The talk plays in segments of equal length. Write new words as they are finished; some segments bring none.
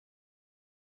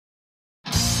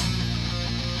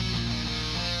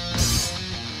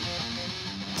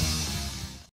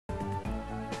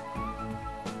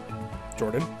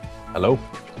Jordan? Hello?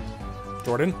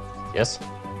 Jordan? Yes?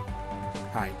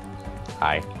 Hi.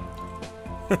 Hi.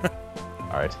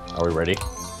 Alright, are we ready?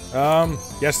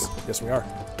 Yes. Yes, we are.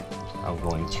 I'm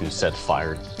going to set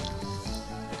fire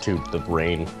to the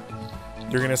rain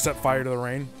You're gonna set fire to the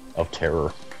rain? of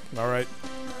terror. Alright.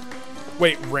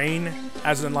 Wait, rain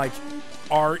as in like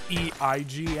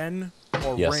R-E-I-G-N?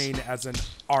 Or Yes. rain as in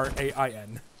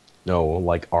R-A-I-N? No,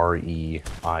 like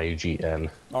R-E-I-G-N.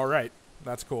 Alright,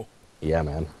 that's cool. Yeah,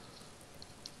 man.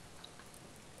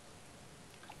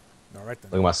 Alright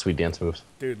then. Look at my sweet dance moves.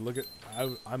 Dude, look at...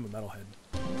 I'm a metalhead.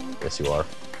 Yes, you are.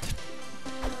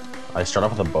 I start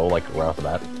off with a bow, like, right off the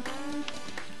bat.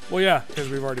 Well, yeah, because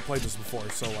we've already played this before,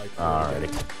 so like...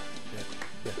 Alrighty.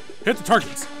 Yeah. Hit the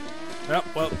targets! Yep,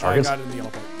 well, I targets? got it in the yellow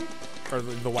part. Or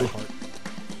the white part.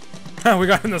 We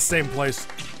got it in the same place.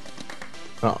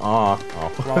 Oh.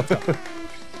 Well, let's go.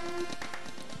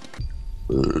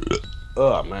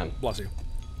 Oh, man. Bless you.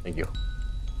 Thank you.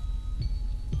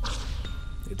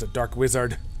 It's a dark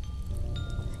wizard.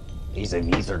 He's a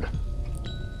wizard.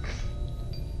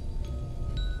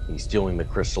 He's stealing the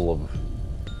crystal of...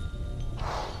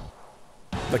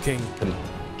 The king.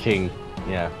 King,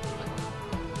 yeah.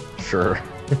 Sure.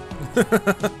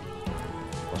 I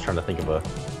was trying to think of a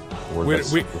word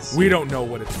We don't know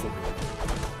what it's for.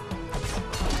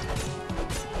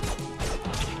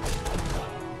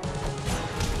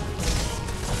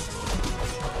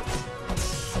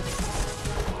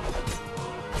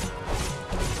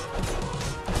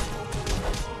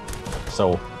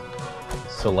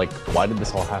 So like, why did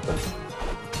this all happen?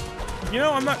 You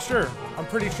know, I'm not sure. I'm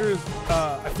pretty sure.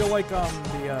 I feel like the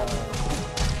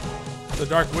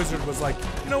Dark Wizard was like,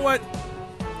 you know what?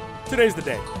 Today's the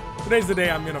day. Today's the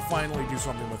day I'm gonna finally do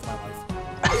something with my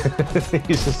life.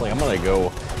 He's just like, I'm gonna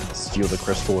go steal the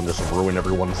crystal and just ruin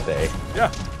everyone's day.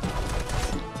 Yeah.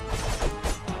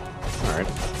 All right.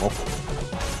 Well,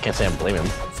 can't say I blame him.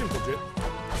 Seems legit.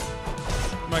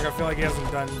 Like, I feel like he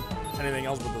hasn't done anything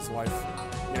else with his life.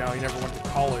 You know, he never went to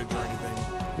college or anything.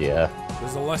 Yeah.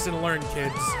 There's a lesson learned,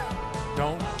 kids.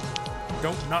 Don't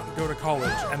not go to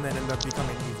college and then end up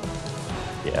becoming evil.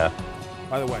 Yeah.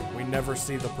 By the way, we never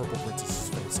see the Purple Princess's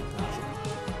face, I'm pretty sure.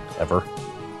 Ever.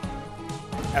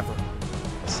 Ever.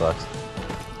 That sucks. I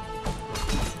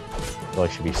feel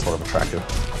like she'd be sort of attractive.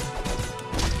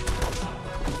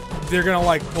 They're gonna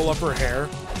like pull up her hair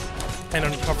and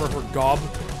uncover her gob,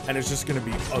 and it's just gonna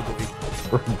be ugly.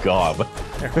 Her gob.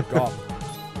 Yeah, her gob.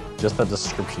 Just that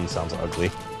description sounds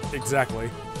ugly. Exactly.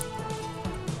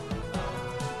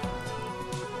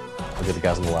 Look at the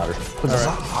guys on the ladder.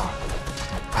 Right.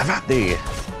 I've had thee.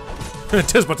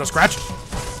 Tis but a scratch.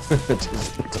 It's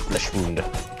a flesh wound.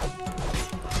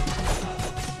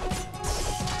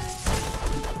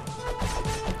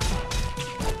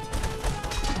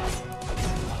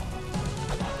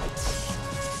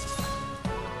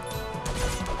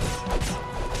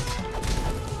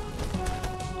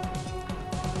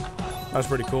 That's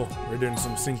pretty cool. We're doing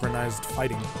some synchronized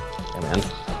fighting. Yeah, man.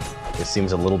 It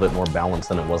seems a little bit more balanced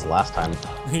than it was last time.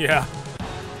 Yeah.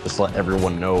 Just let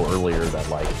everyone know earlier that,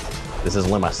 like, this is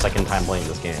only my second time playing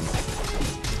this game.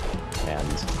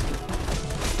 And,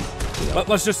 you know.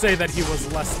 Let's just say that he was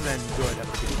less than good at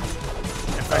the beginning.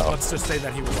 In fact, let's just say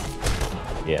that he was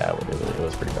awful. Yeah, it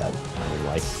was pretty bad. I mean,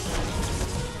 like,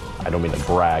 I don't mean to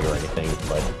brag or anything,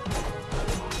 but...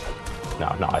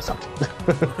 No, I sucked.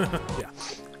 Yeah.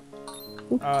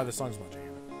 This song's my jam.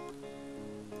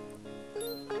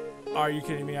 Are you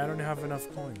kidding me? I don't have enough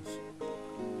coins.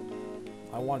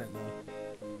 I want it now.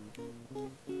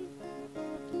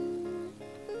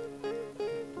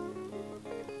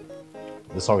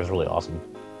 This song is really awesome.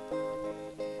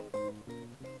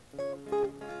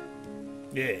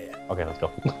 Yeah. Okay, let's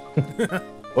go.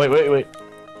 Wait.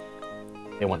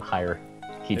 It went higher.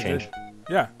 Key change.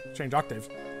 Yeah, change octave.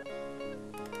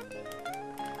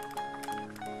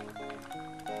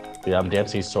 Yeah, I'm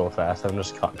dancing so fast, I'm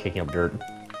just kicking up dirt.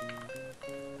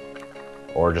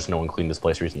 Or just no one cleaned this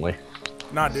place recently.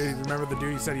 Nah, dude, remember the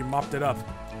dude, he said he mopped it up.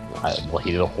 Well,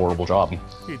 he did a horrible job. He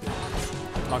did.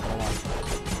 Not gonna lie.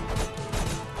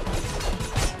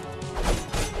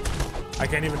 I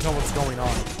can't even tell what's going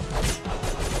on.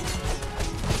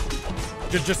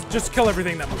 Just kill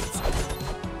everything that moves.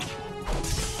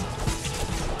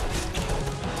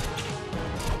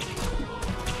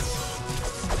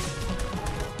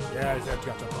 Yeah, I got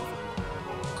jumped off.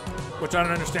 Which I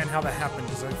don't understand how that happened,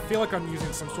 because I feel like I'm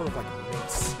using some sort of like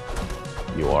mace.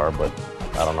 You are, but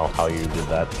I don't know how you did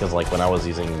that. Because like when I was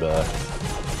using the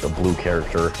blue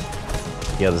character,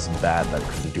 he had this bat that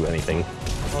couldn't do anything.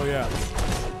 Oh yeah.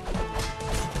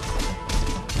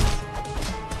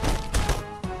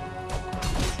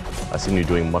 I seen you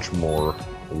doing much more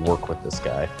work with this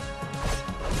guy.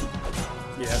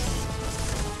 Yeah.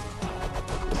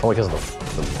 It's probably because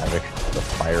of the magic, the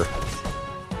fire.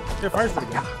 Yeah, fire's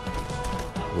pretty good.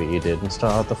 We didn't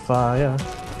start the fire.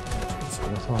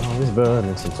 It's always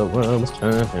burning since the world was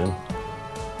turning.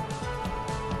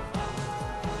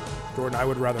 Jordan, I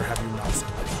would rather have you not say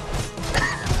that.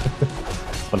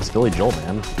 But it's Billy Joel,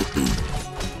 man.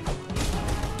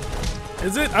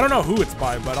 Is it? I don't know who it's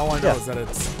by, but all I know is that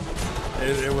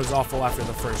it was awful after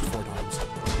the first 4 times.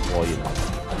 Well, you know.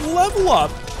 Level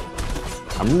up!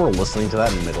 I remember listening to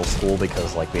that in middle school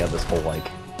because, like, we had this whole,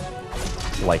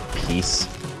 like piece,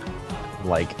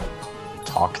 like,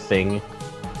 talk thing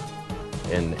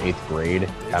in 8th grade.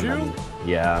 Did you? Then,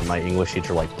 yeah, my English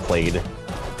teacher, like, played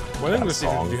What English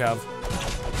teacher did you have?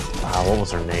 What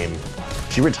was her name?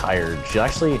 She retired. She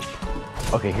actually...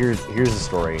 Okay, here's the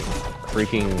story.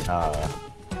 Freaking,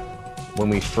 when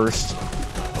we first,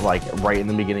 like, right in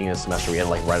the beginning of the semester, we had to,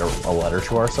 like, write a letter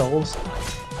to ourselves.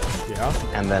 Yeah.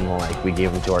 And then, like, we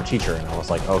gave them to our teacher, and I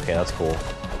was like, okay, that's cool.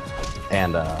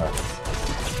 And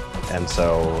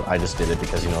so I just did it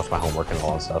because, you know, it's my homework and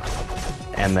all that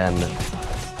stuff. And then,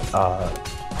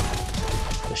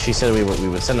 she said we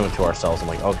would send them to ourselves. I'm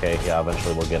like, okay, yeah,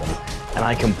 eventually we'll get them. And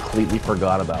I completely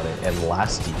forgot about it. And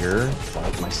last year,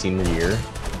 like my senior year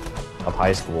of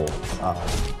high school,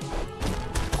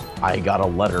 I got a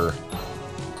letter,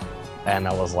 and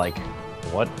I was like,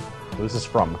 what? Who's this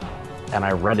from? And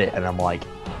I read it, and I'm like,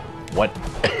 what?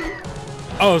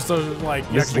 Oh, so like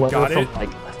you this actually got letter it? from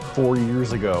like 4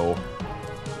 years ago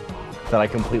that I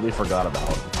completely forgot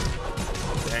about.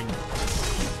 Dang.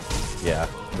 Yeah,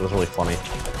 it was really funny.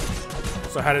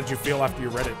 So how did you feel after you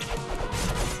read it?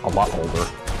 A lot older.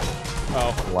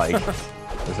 Oh. Like,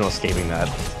 there's no escaping that.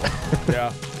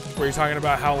 Yeah. Were you talking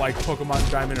about how like Pokemon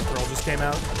Diamond and Pearl just came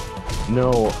out?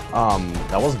 No,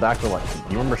 that was back when, like,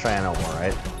 you remember Cheyenne Elmore,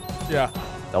 right? Yeah.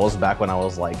 That was back when I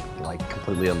was like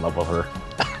completely in love with her.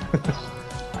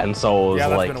 And so it was yeah,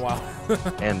 that's like, been a while.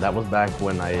 and that was back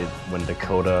when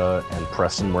Dakota and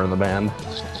Preston were in the band.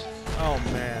 Oh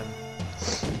man.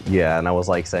 Yeah, and I was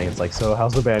like saying, it's like, so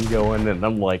how's the band going? And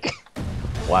I'm like,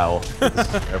 wow, this is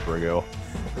forever ago.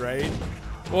 Right?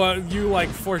 Well, you like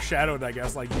foreshadowed, I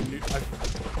guess. Like you knew,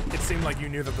 it seemed like you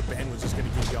knew that the band was just gonna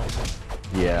keep going.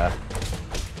 Yeah,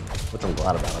 which I'm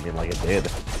glad about. I mean, like, it did.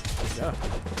 Yeah.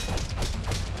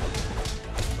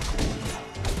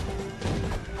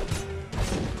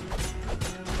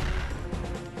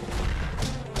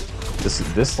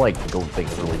 This like goat thing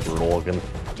is really brutal looking.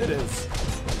 It is.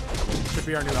 Should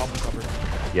be our new album cover.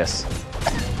 Yes.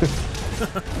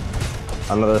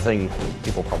 Another thing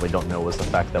people probably don't know is the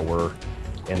fact that we're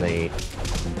in a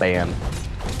band.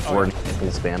 Oh, we're yeah. an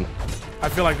Nichols band. I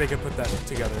feel like they could put that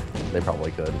together. They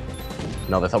probably could.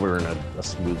 No, they thought we were in a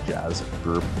smooth jazz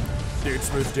group. Dude,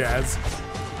 smooth jazz.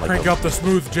 Like Crank up the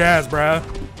smooth jazz, bruh.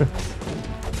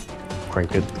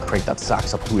 Crank that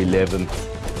sax up to 11.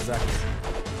 Exactly.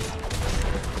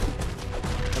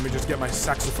 Let me just get my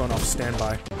saxophone off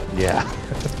standby. Yeah.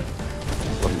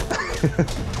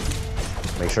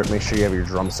 Make sure you have your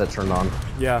drum set turned on.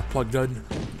 Yeah, plugged in.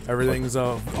 Everything's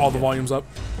all the volumes up.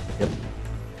 Yep.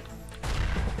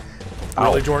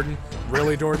 Really, Ow. Jordan?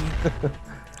 Really, Jordan?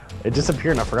 It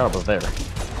disappeared and I forgot it was there.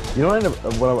 You know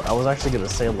what I was actually gonna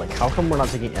say, like, how come we're not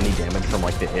taking any damage from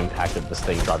like the impact of this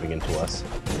thing driving into us?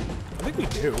 I think we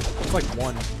do. It's like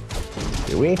 1.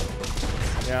 Do we?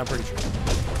 Yeah, I'm pretty sure.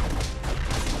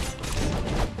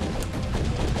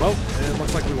 Well, it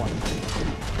looks like we won.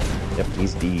 Yep,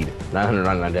 he's deed.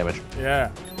 999 damage.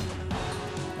 Yeah.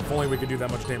 If only we could do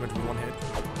that much damage with 1 hit.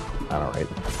 I know, right?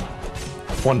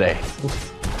 One day.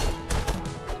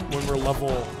 When we're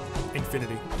level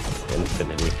infinity.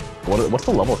 Infinity. What's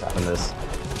the level cap in this?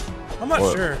 I'm not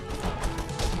Or- sure. I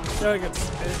feel like I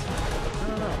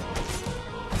don't know.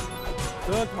 I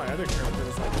feel like my other character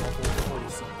was like level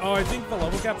 46. Oh, I think the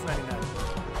level cap's 99.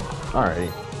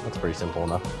 Alright, that's pretty simple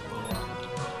enough.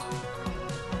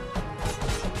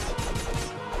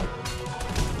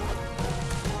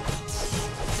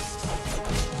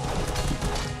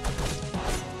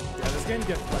 Yeah, this game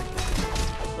gets like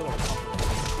a little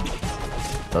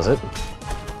complicated. Does it?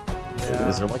 Yeah.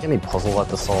 Is there like any puzzle left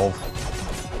to solve?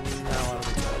 No, I don't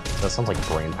think so. That sounds like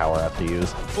brain power I have to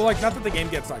use. Well, like, not that the game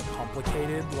gets like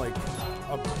complicated, like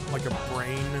a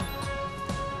brain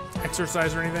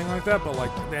exercise or anything like that, but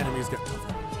like the enemies get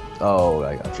tougher. Oh,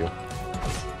 I got you.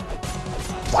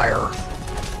 Fire!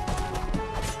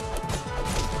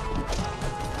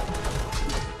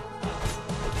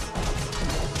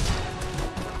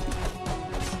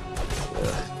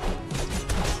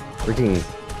 Freaking,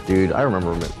 dude, I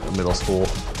remember middle school.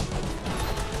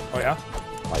 Oh yeah?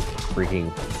 Like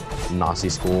freaking Nazi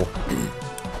school.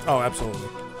 Oh, absolutely.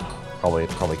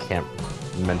 Probably can't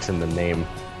mention the name.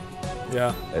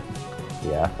 Yeah.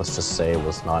 Yeah, let's just say it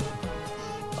was not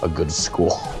a good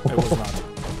school. It was not.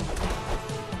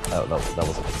 that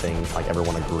was a thing. Like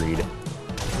everyone agreed.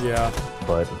 Yeah.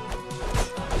 But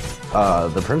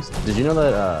the prince. Did you know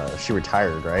that she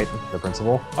retired? Right, the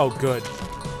principal. Oh, good.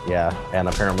 Yeah, and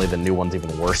apparently the new one's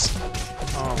even worse.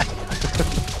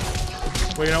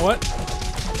 Well, you know what?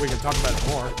 We can talk about it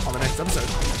more on the next episode.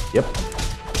 Yep.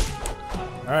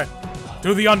 All right.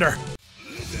 Do the under.